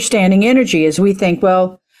understanding energy is we think,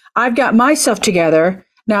 well, I've got myself together.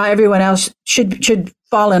 Now everyone else should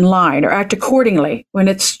fall in line or act accordingly, when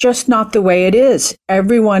it's just not the way it is.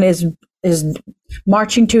 Everyone is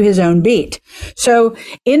marching to his own beat. So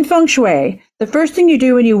in feng shui, the first thing you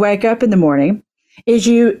do when you wake up in the morning is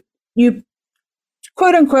you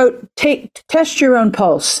quote unquote test your own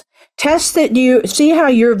pulse. Test that you see how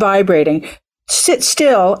you're vibrating. Sit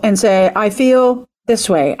still and say, I feel this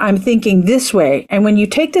way. I'm thinking this way. And when you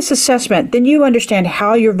take this assessment, then you understand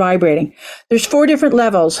how you're vibrating. There's 4 different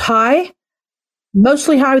levels: high,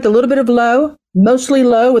 mostly high with a little bit of low, mostly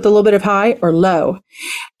low with a little bit of high, or low.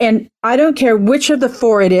 And I don't care which of the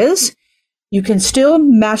 4 it is, you can still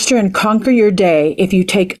master and conquer your day if you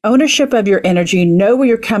take ownership of your energy, know where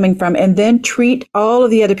you're coming from, and then treat all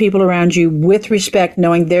of the other people around you with respect,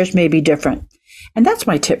 knowing theirs may be different. And that's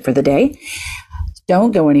my tip for the day.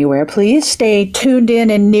 Don't go anywhere. Please stay tuned in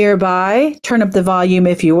and nearby. Turn up the volume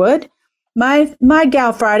if you would. My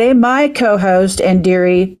Gal Friday, my co-host and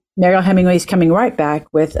dearie, Mariel Hemingway, is coming right back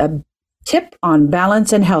with a tip on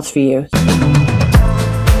balance and health for you.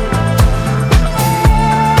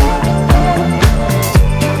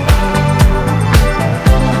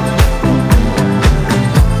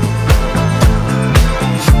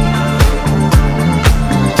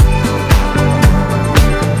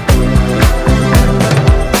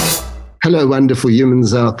 Hello, wonderful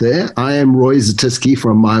humans out there. I am Roy Zatiski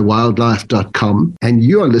from mywildlife.com, and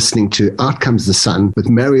you are listening to Out Comes the Sun with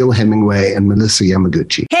Mariel Hemingway and Melissa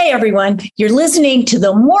Yamaguchi. Hey, everyone. You're listening to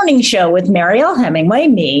The Morning Show with Mariel Hemingway,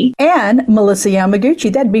 me. And Melissa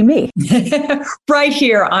Yamaguchi. That'd be me. Right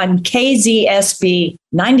here on KZSB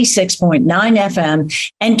 96.9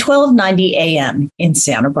 FM and 1290 AM in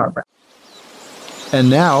Santa Barbara. And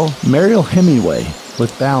now, Mariel Hemingway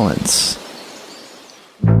with Balance.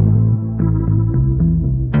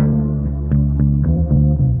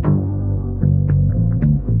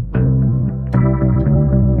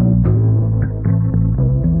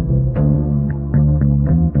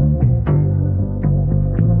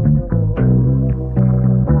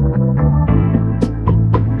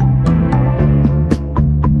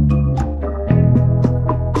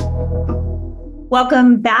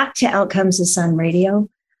 Welcome back to Out Comes the Sun Radio.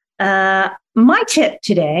 My tip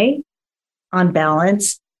today on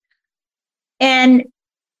balance, and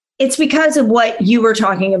it's because of what you were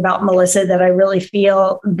talking about, Melissa, that I really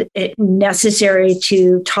feel it necessary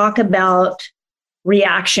to talk about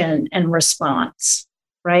reaction and response,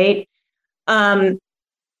 right? Bobby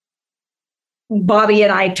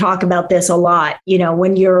and I talk about this a lot.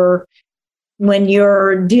 When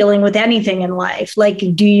you're dealing with anything in life, like,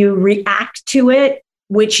 do you react to it?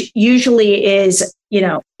 Which usually is,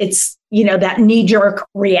 it's, that knee-jerk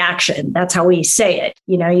reaction. That's how we say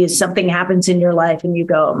it. Something happens in your life and you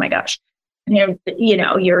go, oh my gosh,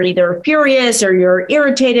 you're either furious or you're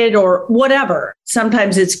irritated or whatever.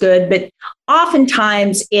 Sometimes it's good, but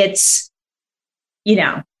oftentimes it's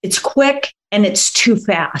quick and it's too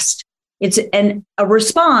fast. And a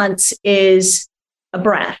response is a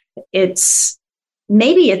breath.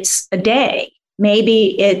 Maybe it's a day,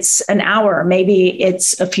 maybe it's an hour, maybe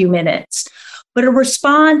it's a few minutes, but a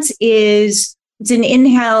response it's an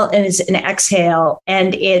inhale and it's an exhale,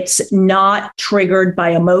 and it's not triggered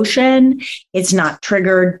by emotion. It's not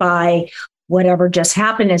triggered by whatever just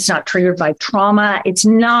happened. It's not triggered by trauma. It's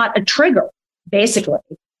not a trigger, basically.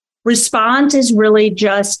 Response is really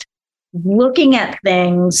just looking at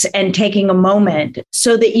things and taking a moment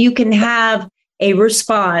so that you can have a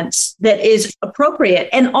response that is appropriate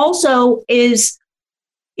and also is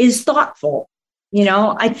thoughtful.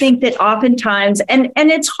 I think that oftentimes, and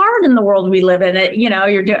it's hard in the world we live in.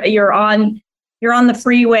 You're on the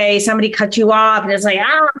freeway, somebody cuts you off, and it's like,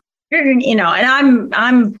 and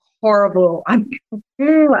I'm horrible.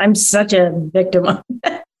 I'm such a victim of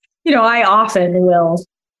that. I often will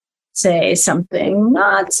say something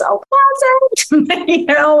not so pleasant,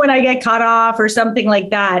 when I get cut off or something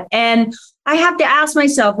like that. And I have to ask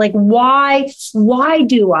myself, like, why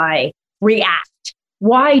do I react?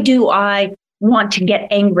 Why do I want to get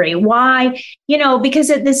angry? Why? Because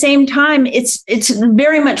at the same time, it's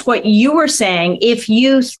very much what you were saying. If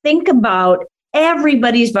you think about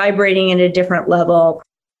everybody's vibrating at a different level,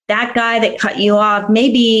 that guy that cut you off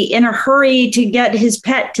may be in a hurry to get his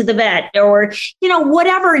pet to the vet, or,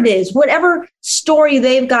 whatever it is, whatever story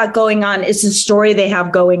they've got going on is the story they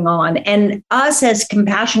have going on. And us as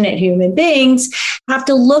compassionate human beings have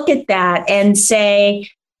to look at that and say,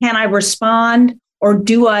 can I respond, or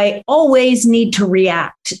do I always need to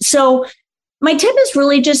react? So my tip is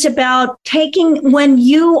really just about taking, when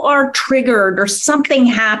you are triggered or something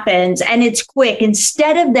happens and it's quick,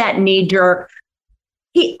 instead of that knee jerk,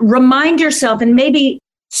 remind yourself, and maybe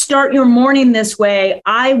start your morning this way.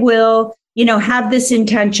 I will, have this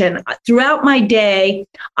intention throughout my day.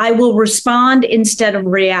 I will respond instead of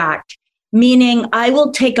react, meaning I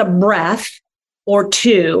will take a breath or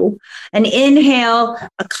two, an inhale,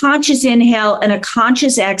 a conscious inhale, and a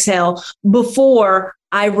conscious exhale before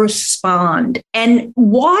I respond, and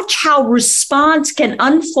watch how response can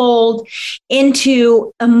unfold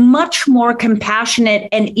into a much more compassionate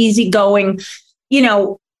and easygoing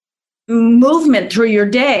movement through your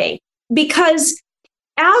day. Because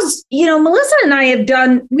as Melissa and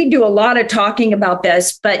I we do a lot of talking about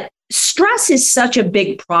this, but stress is such a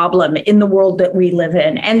big problem in the world that we live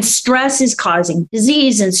in. And stress is causing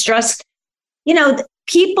disease, and stress,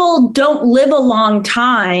 people don't live a long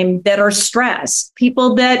time that are stressed.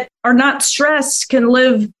 People that are not stressed can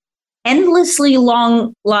live endlessly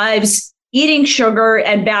long lives eating sugar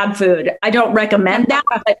and bad food. I don't recommend that,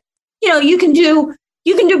 but you can do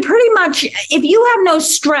pretty much if you have no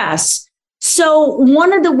stress. So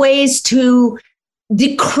one of the ways to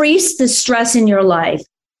decrease the stress in your life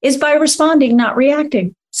is by responding, not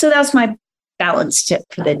reacting. So that's my balance tip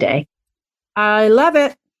for the day. I love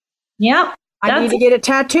it. Yeah. I need to get it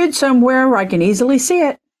tattooed somewhere where I can easily see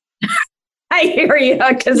it. I hear you,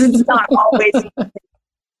 because it's not always easy.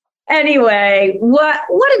 Anyway, what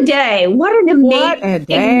a day. What a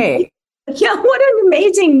day. Yeah, what an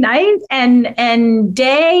amazing night and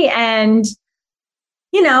day. And,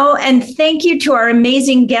 and thank you to our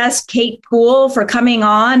amazing guest, Kate Poole, for coming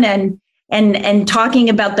on and talking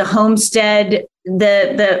about the Homestead,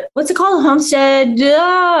 the what's it called? Homestead?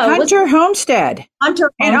 Hunter Homestead.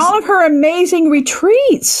 And all of her amazing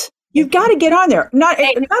retreats. You've got to get on there. Not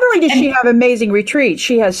only does she have amazing retreats,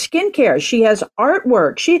 she has skincare, she has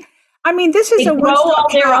artwork. This is they grow all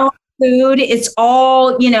their own food. It's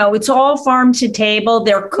all, it's all farm to table.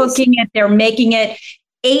 They're cooking it. They're making it.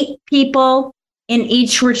 8 people in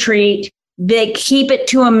each retreat. They keep it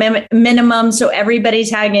to a minimum, so everybody's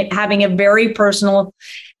having a very personal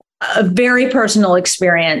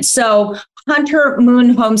experience. So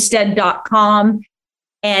huntermoonhomestead.com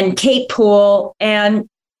and Kate Poole. And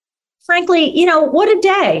frankly, what a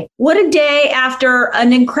day. What a day after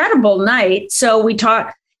an incredible night. So we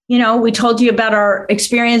talked, we told you about our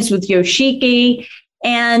experience with Yoshiki,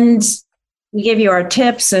 and we gave you our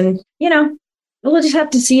tips, and, we'll just have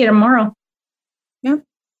to see you tomorrow. Yeah.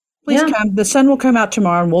 Please come. The sun will come out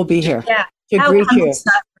tomorrow and we'll be here to greet you.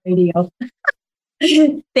 Radio.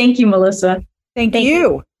 Thank you, Melissa. Thank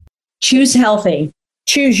you. Choose healthy.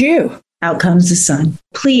 Choose you. Out comes the sun.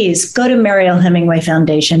 Please go to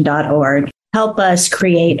marielhemingwayfoundation.org. Help us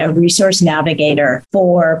create a resource navigator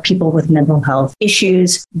for people with mental health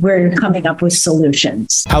issues. We're coming up with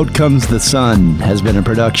solutions. Out Comes the Sun has been a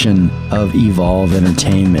production of Evolve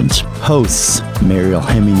Entertainment. Hosts, Mariel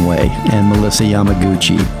Hemingway and Melissa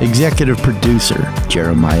Yamaguchi. Executive producer,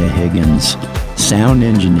 Jeremiah Higgins. Sound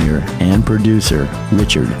engineer and producer,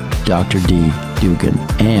 Richard Dr. D. Dugan.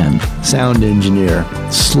 And sound engineer,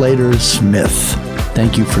 Slater Smith.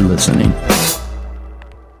 Thank you for listening.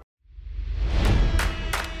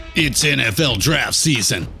 It's NFL draft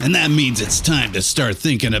season, and that means it's time to start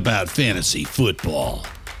thinking about fantasy football.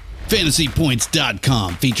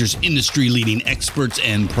 FantasyPoints.com features industry-leading experts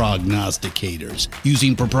and prognosticators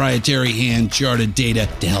using proprietary hand-charted data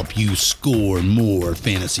to help you score more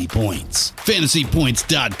fantasy points.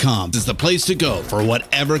 FantasyPoints.com is the place to go for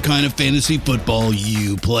whatever kind of fantasy football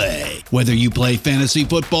you play. Whether you play fantasy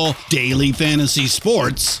football, daily fantasy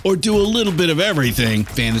sports, or do a little bit of everything,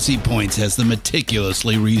 Fantasy Points has the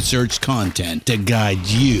meticulously researched content to guide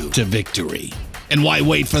you to victory. And why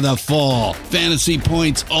wait for the fall? Fantasy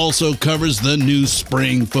Points also covers the new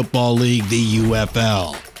spring football league, the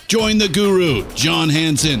UFL. Join the guru, John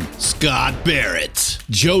Hansen, Scott Barrett,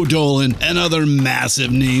 Joe Dolan, and other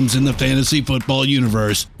massive names in the fantasy football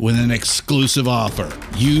universe with an exclusive offer.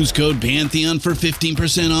 Use code Pantheon for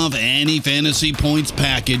 15% off any Fantasy Points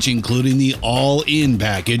package, including the all-in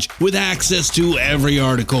package, with access to every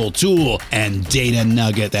article, tool, and data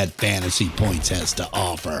nugget that Fantasy Points has to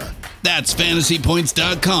offer. That's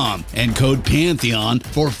FantasyPoints.com and code Pantheon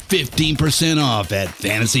for 15% off at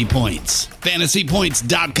Fantasy Points.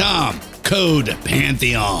 FantasyPoints.com, code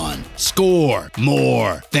Pantheon. Score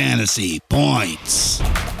more fantasy points.